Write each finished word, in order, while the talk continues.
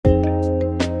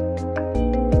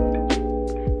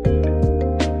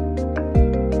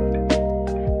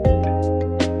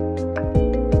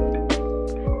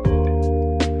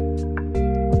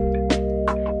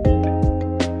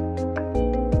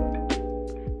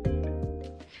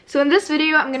So in this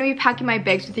video, I'm gonna be packing my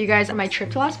bags with you guys on my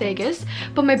trip to Las Vegas.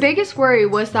 But my biggest worry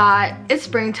was that it's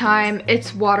springtime,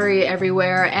 it's watery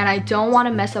everywhere, and I don't want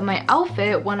to mess up my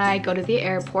outfit when I go to the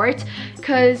airport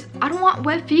because I don't want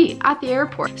wet feet at the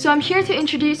airport. So I'm here to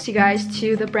introduce you guys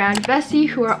to the brand Vessi,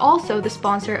 who are also the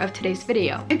sponsor of today's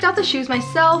video. I picked out the shoes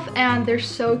myself and they're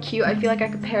so cute. I feel like I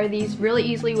could pair these really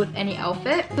easily with any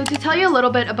outfit. So to tell you a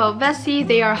little bit about Vessi,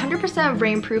 they are 100%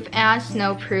 rainproof and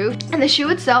snowproof, and the shoe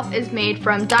itself is made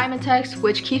from Diamontex,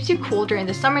 which keeps you cool during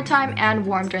the summertime and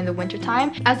warm during the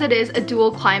wintertime, as it is a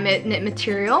dual climate knit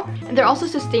material. And they're also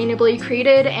sustainably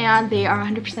created and they are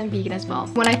 100% vegan as well.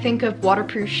 When I think of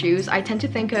waterproof shoes, I tend to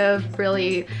think of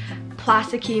really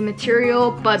plasticky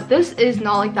material, but this is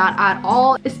not like that at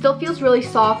all. It still feels really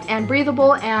soft and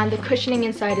breathable, and the cushioning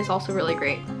inside is also really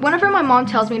great. Whenever my mom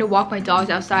tells me to walk my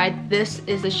dogs outside, this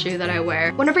is the shoe that I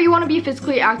wear. Whenever you want to be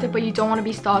physically active but you don't want to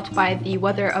be stopped by the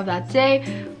weather of that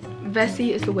day, Vessi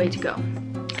is the way to go.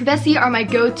 Vessi are my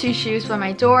go-to shoes for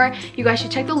my door. You guys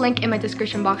should check the link in my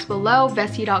description box below,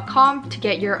 vessi.com, to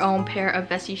get your own pair of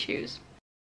Vessi shoes.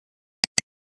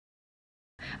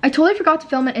 I totally forgot to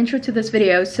film an intro to this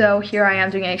video, so here I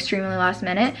am doing it extremely last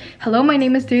minute. Hello, my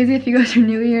name is Daisy. If you guys are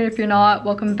new here, if you're not,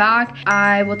 welcome back.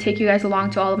 I will take you guys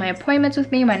along to all of my appointments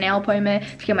with me, my nail appointment,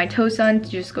 to get my toes done, to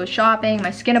just go shopping,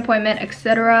 my skin appointment,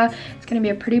 etc. It's gonna be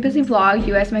a pretty busy vlog.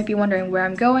 You guys might be wondering where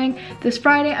I'm going. This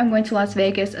Friday, I'm going to Las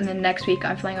Vegas, and then next week,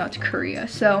 I'm flying out to Korea.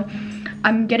 So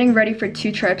I'm getting ready for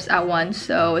 2 trips at once,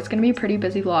 so it's gonna be a pretty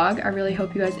busy vlog. I really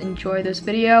hope you guys enjoy this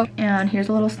video. And here's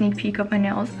a little sneak peek of my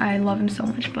nails. I love them so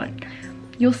much, but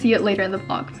you'll see it later in the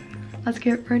vlog. Let's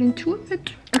get right into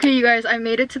it. Okay, you guys, I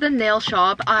made it to the nail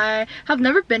shop. I have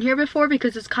never been here before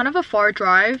because it's kind of a far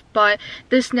drive, but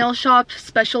this nail shop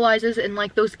specializes in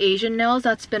like those Asian nails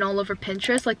that's been all over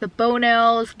Pinterest, like the bow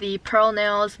nails, the pearl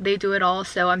nails. They do it all,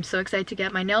 so I'm so excited to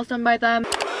get my nails done by them.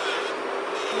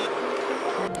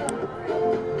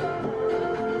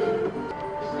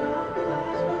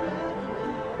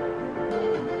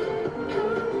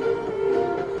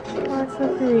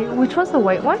 Which one's the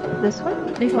white one? This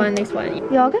one? This one, this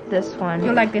one. Yeah, I'll get this one.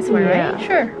 You like this one, yeah. right?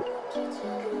 Sure.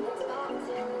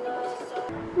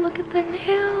 Look at the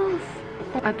nails.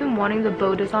 I've been wanting the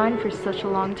bow design for such a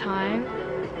long time.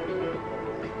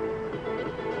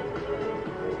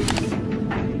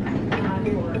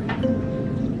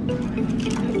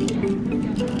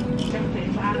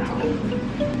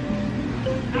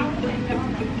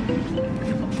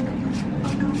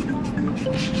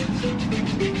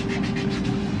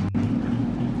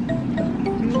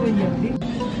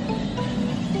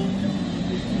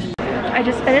 I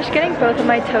just finished getting both of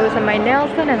my toes and my nails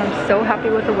done, and I'm so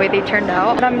happy with the way they turned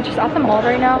out. And I'm just at the mall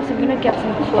right now, so I'm gonna get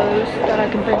some clothes that I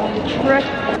can bring on the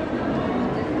trip.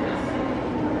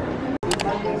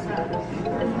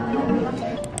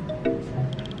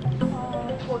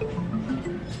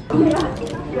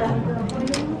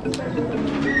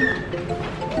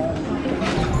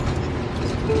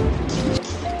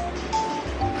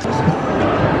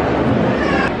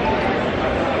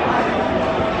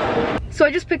 So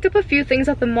I just picked up a few things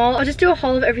at the mall. I'll just do a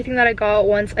haul of everything that I got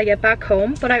once I get back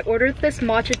home. But I ordered this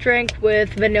matcha drink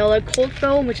with vanilla cold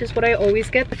foam, which is what I always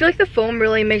get. I feel like the foam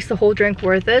really makes the whole drink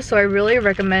worth it, so I really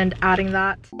recommend adding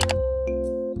that.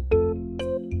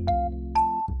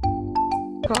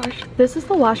 Gosh, this is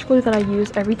the lash glue that I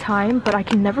use every time, but I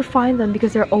can never find them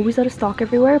because they're always out of stock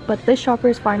everywhere. But this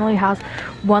Shoppers finally has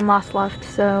one last left,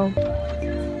 so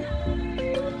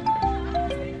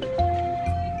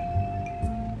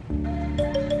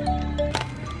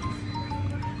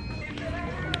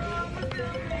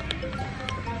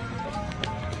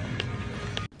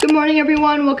good morning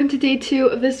everyone, welcome to day 2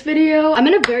 of this video. I'm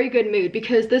in a very good mood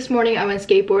because this morning I went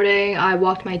skateboarding, I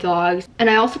walked my dogs, and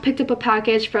I also picked up a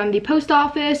package from the post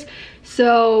office.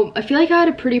 So I feel like I had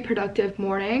a pretty productive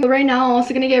morning. But right now I'm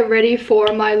also gonna get ready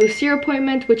for my Lucere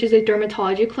appointment, which is a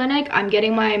dermatology clinic. I'm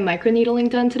getting my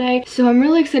microneedling done today, so I'm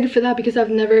really excited for that because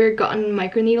I've never gotten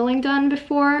microneedling done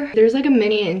before. There's like a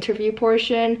mini interview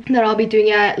portion that I'll be doing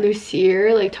at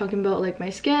Lucere, like talking about like my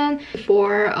skin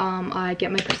before I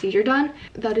get my procedure done.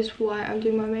 That is why I'm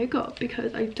doing my makeup,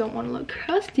 because I don't want to look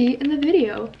crusty in the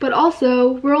video. But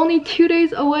also, we're only 2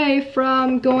 days away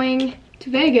from going to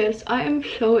Vegas. I am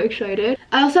so excited.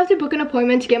 I also have to book an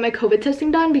appointment to get my COVID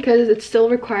testing done because it's still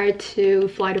required to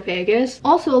fly to Vegas.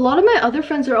 Also, a lot of my other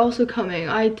friends are also coming.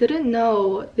 I didn't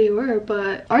know they were,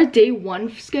 but our day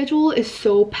 1 schedule is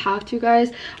so packed, you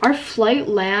guys. Our flight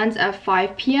lands at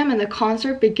 5 p.m. and the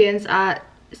concert begins at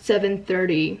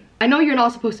 7:30. I know you're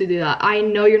not supposed to do that. I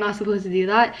know you're not supposed to do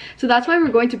that. So that's why we're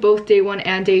going to both day 1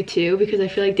 and day 2, because I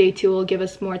feel like day 2 will give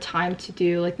us more time to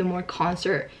do like the more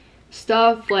concert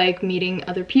stuff, like meeting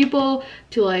other people,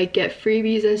 to like get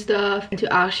freebies and stuff, and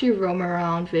to actually roam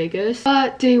around Vegas.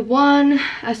 But day one,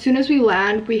 as soon as we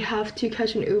land, we have to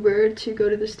catch an Uber to go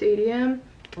to the stadium.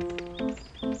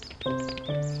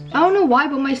 I don't know why,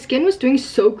 but my skin was doing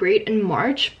so great in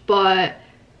March, but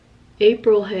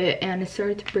April hit and it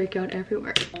started to break out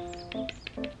everywhere.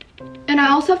 And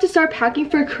I also have to start packing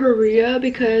for Korea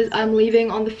because I'm leaving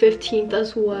on the 15th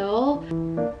as well.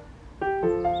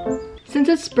 Since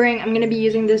it's spring, I'm gonna be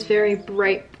using this very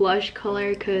bright blush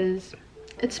color because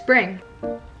it's spring.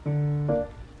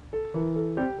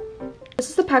 This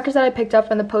is the package that I picked up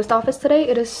from the post office today.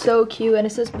 It is so cute and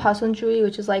it says Pasunjui,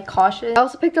 which is like cautious. I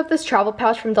also picked up this travel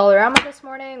pouch from Dollarama this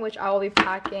morning, which I will be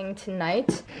packing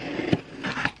tonight.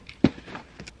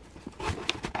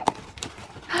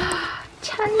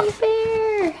 Chani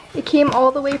bear! It came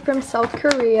all the way from South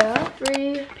Korea.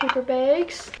 3 paper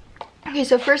bags. Okay,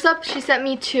 so first up, she sent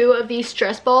me 2 of these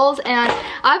stress balls, and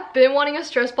I've been wanting a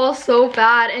stress ball so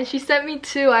bad, and she sent me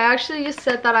 2. I actually just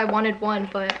said that I wanted 1,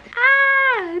 but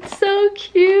it's so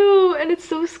cute, and it's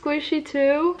so squishy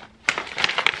too.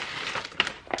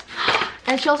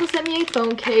 And she also sent me a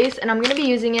phone case, and I'm gonna be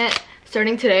using it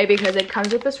starting today because it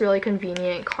comes with this really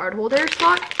convenient card holder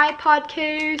slot. iPod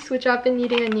case, which I've been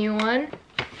needing a new one.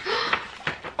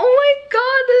 Oh my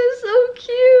god, this is so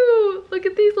cute! Look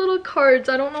at these little cards.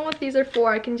 I don't know what these are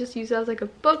for. I can just use it as like a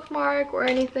bookmark or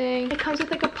anything. It comes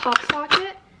with like a pop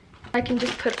socket. I can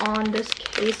just put on this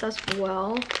case as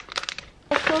well.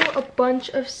 Also a bunch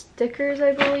of stickers,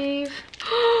 I believe.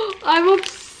 I'm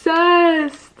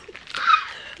obsessed!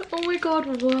 Oh my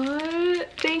god, what?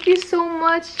 Thank you so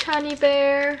much, Chani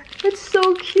Bear. It's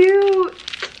so cute.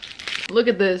 Look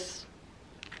at this.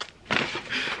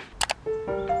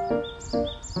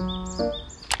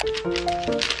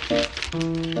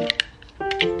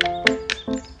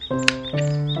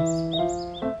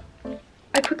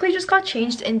 I quickly just got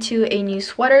changed into a new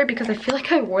sweater because I feel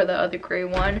like I wore the other gray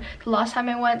one the last time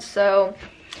I went, so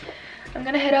I'm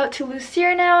gonna head out to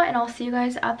Lucere now and I'll see you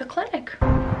guys at the clinic.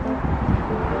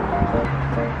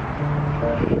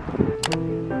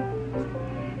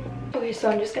 Okay, so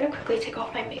I'm just gonna quickly take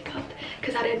off my makeup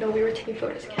because I didn't know we were taking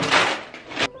photos again.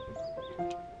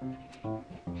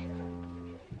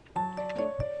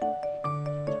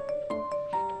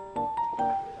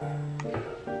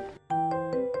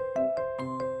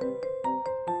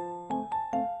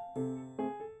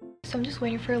 So I'm just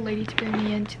waiting for a lady to bring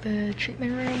me into the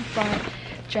treatment room, but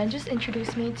Jen just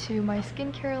introduced me to my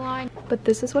skincare line. But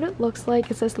this is what it looks like.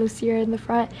 It says Lucere in the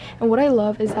front, and what I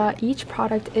love is that each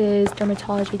product is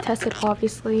dermatology tested,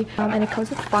 obviously, and it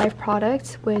comes with 5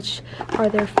 products, which are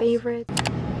their favorites.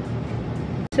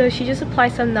 So she just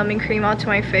applied some numbing cream onto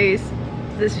my face.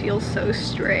 This feels so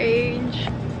strange,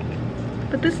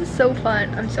 but this is so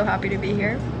fun. I'm so happy to be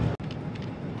here.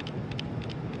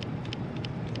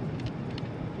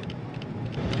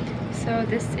 So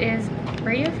this is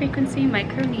radiofrequency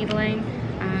microneedling.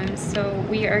 So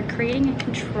we are creating a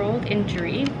controlled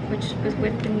injury, which is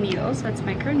with the needle, so it's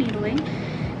microneedling.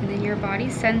 And then your body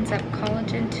sends up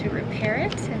collagen to repair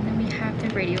it. And then we have the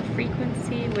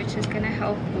radiofrequency, which is going to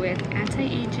help with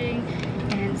anti-aging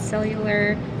and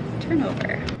cellular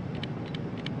turnover.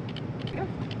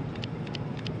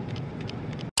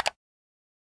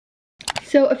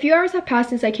 So a few hours have passed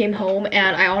since I came home,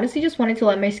 and I honestly just wanted to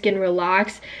let my skin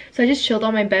relax. So I just chilled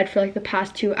on my bed for like the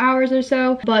past 2 hours or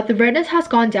so. But the redness has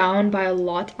gone down by a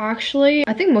lot actually.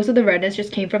 I think most of the redness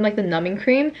just came from like the numbing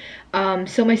cream.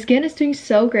 So my skin is doing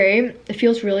so great. It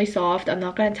feels really soft. I'm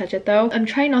not gonna touch it though. I'm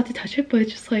trying not to touch it, but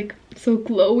it's just like so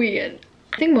glowy, and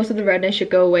I think most of the redness should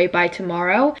go away by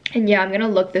tomorrow. And yeah, I'm gonna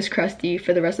look this crusty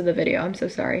for the rest of the video. I'm so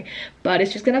sorry, but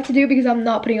it's just gonna have to do because I'm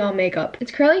not putting on makeup.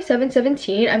 It's currently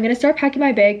 7:17. I'm gonna start packing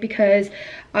my bag because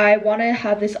I want to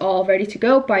have this all ready to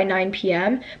go by 9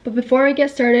 p.m. But before I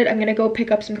get started, I'm gonna go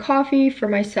pick up some coffee for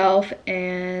myself,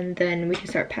 and then we can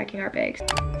start packing our bags.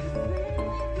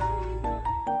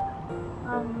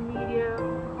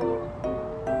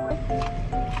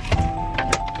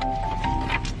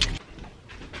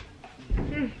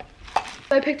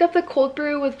 I picked up the cold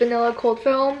brew with vanilla cold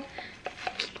foam.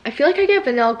 I feel like I get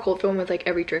vanilla cold foam with like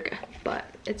every drink, but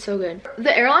it's so good.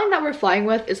 The airline that we're flying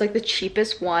with is like the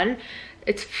cheapest one.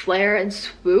 It's Flare and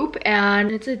Swoop,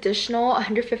 and it's additional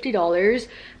 $150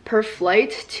 per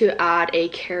flight to add a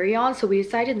carry-on. So we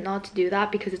decided not to do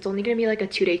that because it's only gonna be like a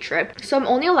 2-day trip. So I'm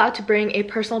only allowed to bring a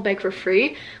personal bag for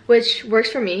free, which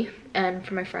works for me and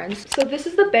for my friends. So this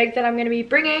is the bag that I'm gonna be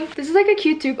bringing. This is like a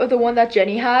cute dupe of the one that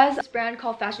Jenny has. This brand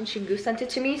called Fashion Shingu sent it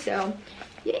to me, so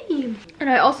yay. And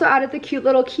I also added the cute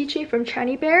little keychain from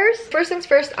Chani Bears. First things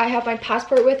first, I have my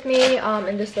passport with me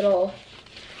in this little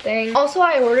thing. Also,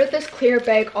 I ordered this clear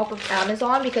bag off of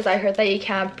Amazon because I heard that you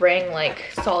can't bring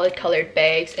like solid colored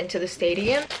bags into the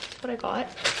stadium. That's what I got.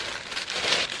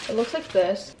 It looks like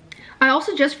this. I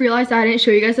also just realized that I didn't show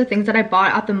you guys the things that I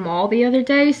bought at the mall the other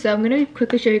day, so I'm gonna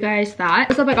quickly show you guys that.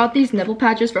 First up, I got these nipple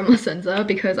patches from La Senza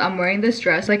because I'm wearing this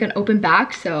dress like an open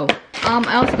back. So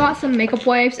I also got some makeup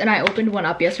wipes, and I opened one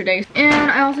up yesterday. And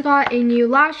I also got a new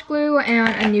lash glue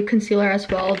and a new concealer as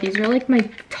well. These are like my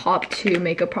top 2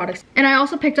 makeup products. And I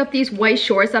also picked up these white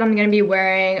shorts that I'm gonna be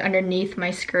wearing underneath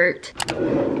my skirt.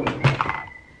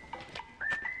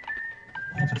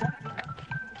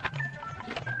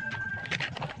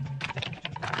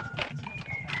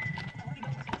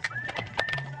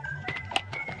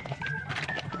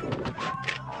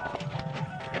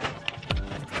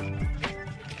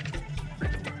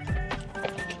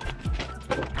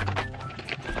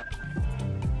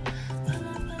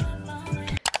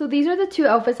 So these are the 2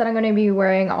 outfits that I'm going to be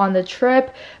wearing on the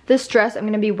trip. This dress I'm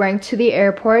going to be wearing to the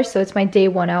airport, so it's my day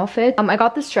 1 outfit. I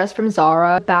got this dress from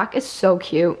Zara. The back is so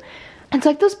cute. It's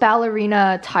like those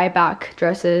ballerina tie back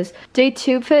dresses. Day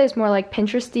 2 fit is more like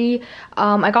Pinteresty.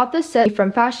 I got this set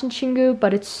from Fashion Chingu,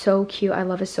 but it's so cute. I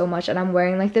love it so much. And I'm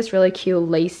wearing like this really cute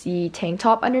lacy tank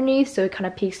top underneath, so it kind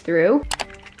of peeks through.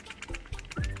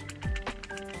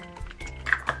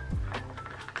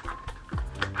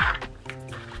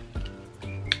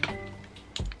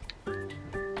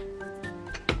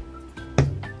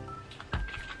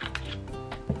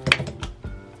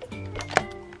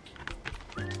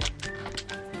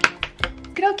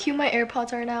 Look at how cute my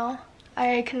AirPods are now.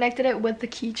 I connected it with the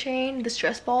keychain, the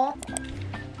stress ball.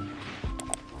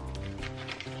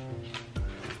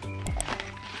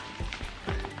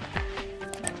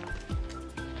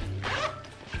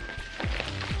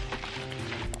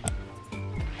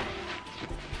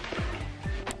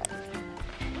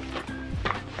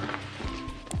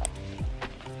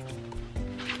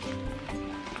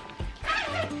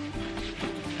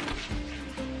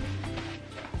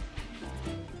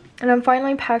 And I'm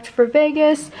finally packed for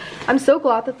Vegas. I'm so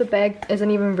glad that the bag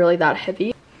isn't even really that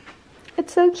heavy.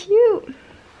 It's so cute.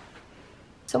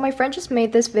 So my friend just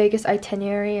made this Vegas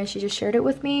itinerary and she just shared it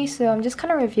with me. So I'm just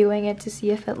kind of reviewing it to see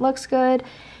if it looks good.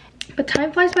 But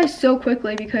time flies by so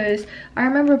quickly because I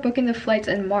remember booking the flights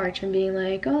in March and being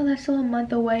like, oh, that's still a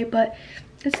month away, but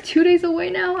it's 2 days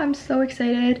away now. I'm so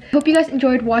excited. Hope you guys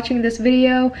enjoyed watching this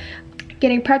video,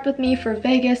 getting prepped with me for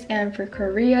Vegas and for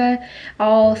Korea.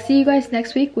 I'll see you guys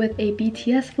next week with a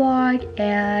BTS vlog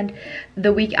and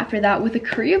the week after that with a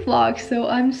Korea vlog. So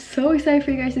I'm so excited for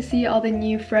you guys to see all the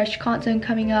new fresh content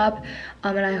coming up,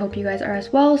 and I hope you guys are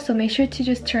as well. So make sure to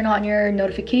just turn on your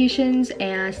notifications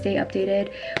and stay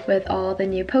updated with all the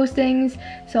new postings.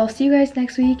 So I'll see you guys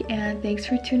next week, and thanks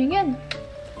for tuning in.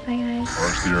 Bye guys.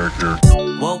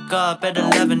 Woke up at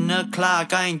 11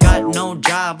 o'clock, I ain't got no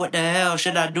job, what the hell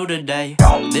should I do today?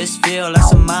 This feel like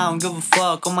some I don't give a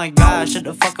fuck, oh my god, shut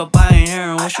the fuck up, I ain't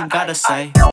hearing what you gotta say.